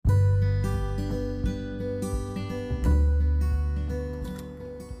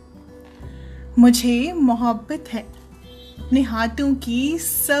मुझे मोहब्बत है अपने हाथों की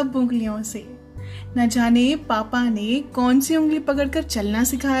सब उंगलियों से। न जाने पापा ने कौन सी उंगली पकड़कर चलना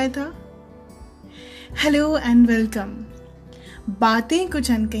सिखाया था। Hello and welcome. बातें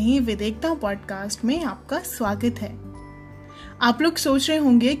कुछ अनकही विदेकता पॉडकास्ट में आपका स्वागत है। आप लोग सोच रहे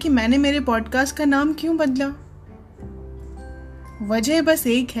होंगे कि मैंने मेरे पॉडकास्ट का नाम क्यों बदला। वजह बस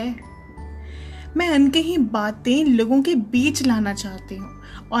एक है, मैं अनकही बातें लोगों के बीच लाना चाहती हूँ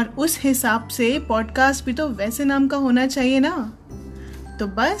और उस हिसाब से पॉडकास्ट भी तो वैसे नाम का होना चाहिए ना। तो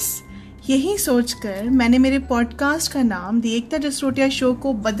बस यही सोचकर मैंने मेरे पॉडकास्ट का नाम दी एकता जसरोटिया शो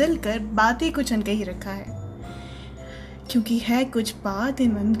को बदलकर बातें कुछ अनकही रखा है, क्योंकि है कुछ बात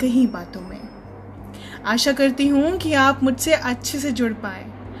इन अनकही बातों में। आशा करती हूँ कि आप मुझसे अच्छे से जुड़ पाएं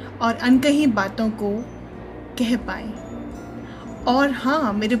और अनकही बातों को कह पाएं। और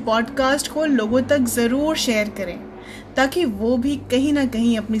हाँ, मेरे पॉडकास्ट को लोगों तक ज़रूर शेयर करें ताकि वो भी कहीं ना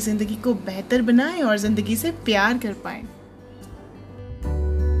कहीं अपनी ज़िंदगी को बेहतर बनाएं और ज़िंदगी से प्यार कर पाएं।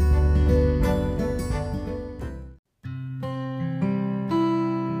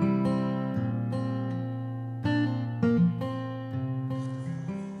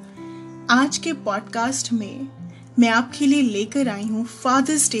 आज के पॉडकास्ट में मैं आपके लिए लेकर आई हूँ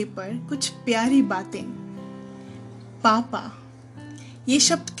फादर्स डे पर कुछ प्यारी बातें। पापा, ये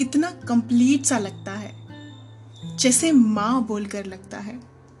शब्द कितना कंप्लीट सा लगता है, जैसे माँ बोलकर लगता है।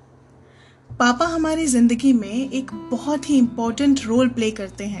 पापा हमारी जिंदगी में एक बहुत ही इम्पोर्टेंट रोल प्ले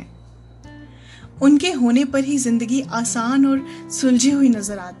करते हैं। उनके होने पर ही जिंदगी आसान और सुलझी हुई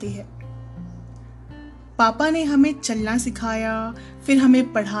नजर आती है। पापा ने हमें चलना सिखाया, फिर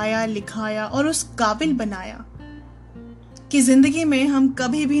हमें पढ़ाया लिखाया और उस काबिल बनाया कि जिंदगी में हम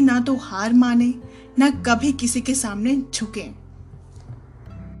कभी भी ना तो हार माने, ना कभी किसी के सामने झुकें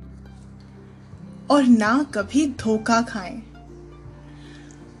और ना कभी धोखा खाएं।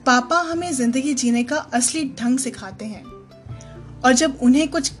 पापा हमें जिंदगी जीने का असली ढंग सिखाते हैं और जब उन्हें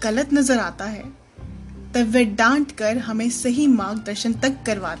कुछ गलत नजर आता है तब वे डांट कर हमें सही मार्गदर्शन तक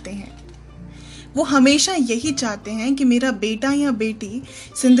करवाते हैं। वो हमेशा यही चाहते हैं कि मेरा बेटा या बेटी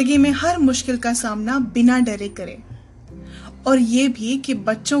जिंदगी में हर मुश्किल का सामना बिना डरे करे और ये भी कि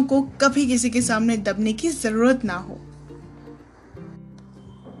बच्चों को कभी किसी के सामने दबने की जरूरत ना हो।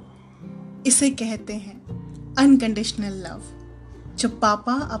 इसे कहते हैं अनकंडीशनल लव, जो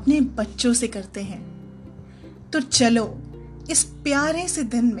पापा अपने बच्चों से करते हैं। तो चलो इस प्यारे से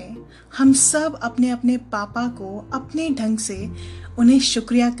दिन में हम सब अपने अपने पापा को अपने ढंग से उन्हें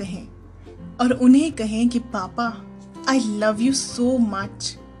शुक्रिया कहें और उन्हें कहें कि पापा, I love you so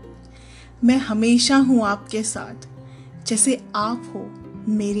much. मैं हमेशा हूं आपके साथ जैसे आप हो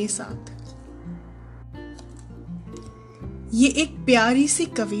मेरे साथ। ये एक प्यारी सी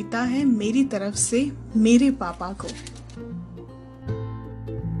कविता है मेरी तरफ से मेरे पापा को।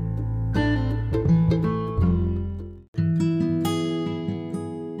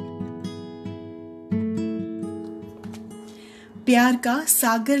 प्यार का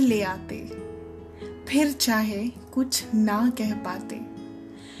सागर ले आते, फिर चाहे कुछ ना कह पाते,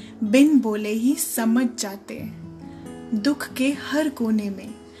 बिन बोले ही समझ जाते। दुख के हर कोने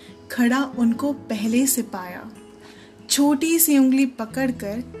में खड़ा उनको पहले से पाया, छोटी सी उंगली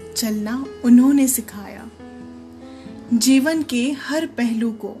पकड़कर चलना उन्होंने सिखाया। जीवन के हर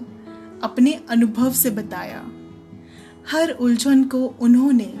पहलू को अपने अनुभव से बताया, हर उलझन को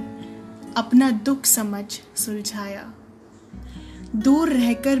उन्होंने अपना दुख समझ सुलझाया। दूर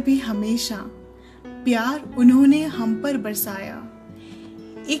रहकर भी हमेशा प्यार उन्होंने हम पर बरसाया।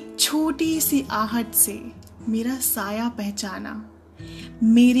 एक छोटी सी आहट से मेरा साया पहचाना,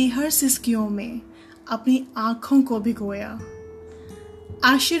 मेरी हर सिसकियों में अपनी आंखों को भिगोया।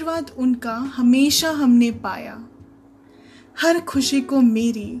 आशीर्वाद उनका हमेशा हमने पाया, हर खुशी को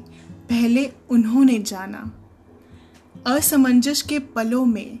मेरी पहले उन्होंने जाना। असमंजस के पलों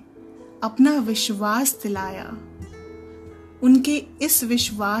में अपना विश्वास दिलाया, उनके इस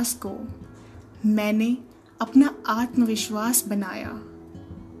विश्वास को मैंने अपना आत्मविश्वास बनाया।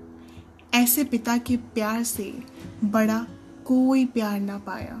 ऐसे पिता के प्यार से बड़ा कोई प्यार ना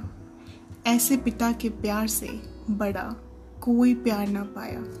पाया, ऐसे पिता के प्यार से बड़ा कोई प्यार ना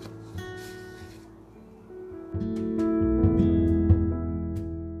पाया।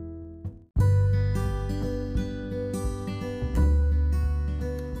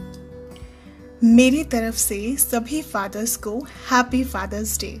 मेरी तरफ से सभी फादर्स को हैप्पी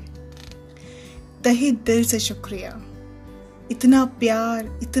फादर्स डे। तहे दिल से शुक्रिया, इतना प्यार,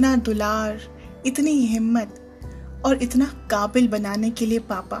 इतना दुलार, इतनी हिम्मत और इतना काबिल बनाने के लिए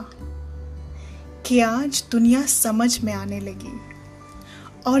पापा, कि आज दुनिया समझ में आने लगी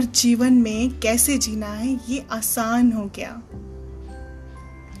और जीवन में कैसे जीना है ये आसान हो गया।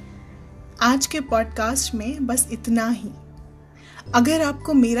 आज के पॉडकास्ट में बस इतना ही। अगर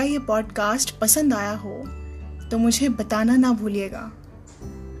आपको मेरा ये पॉडकास्ट पसंद आया हो तो मुझे बताना ना भूलिएगा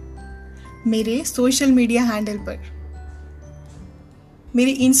मेरे सोशल मीडिया हैंडल पर।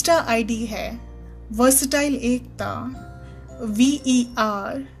 मेरी इंस्टा आईडी है versatile Ekta,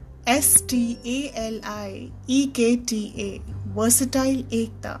 VERSTALIEKTA, versatile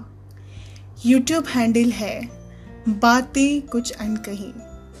Ekta. YouTube handle है बातें कुछ अनकही,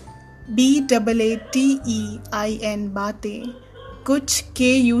 BAATEIN बातें, कुछ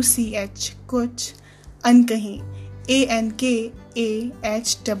KUCH, कुछ अनकही,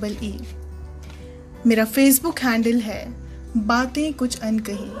 ANKAHEE। मेरा फेसबुक हैंडल है बातें कुछ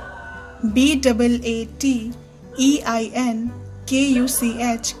अनकही,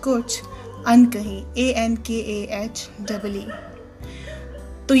 BAATEINKUCH, कुछ अनकही, ANKAHEE।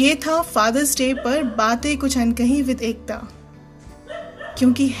 तो ये था फादर्स डे पर बातें कुछ अनकही विद एकता,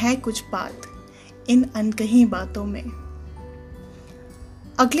 क्योंकि है कुछ बात इन अनकही बातों में।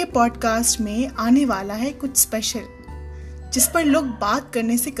 अगले पॉडकास्ट में आने वाला है कुछ स्पेशल, जिस पर लोग बात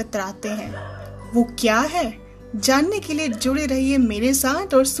करने से कतराते हैं। वो क्या है, जानने के लिए जुड़े रहिए मेरे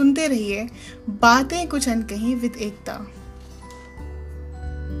साथ और सुनते रहिए बातें कुछ अनकही विद एकता।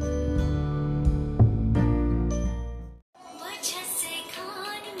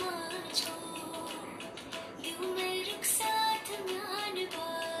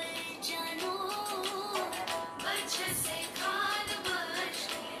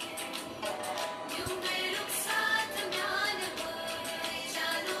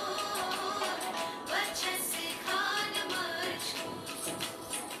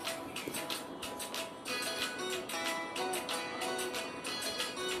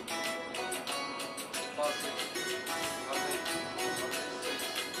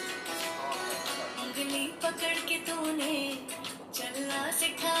 उंगली पकड़ के तूने चलना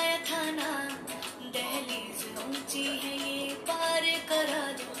सिखाया था ना, दहलीज ऊंची है ये पार करा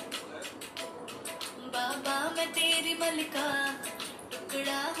दो। बाबा मैं तेरी मलका,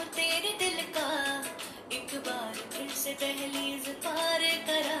 टुकड़ा हूँ तेरे दिल का, एक बार फिर से दहलीज पार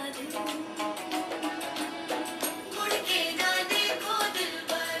करा दो।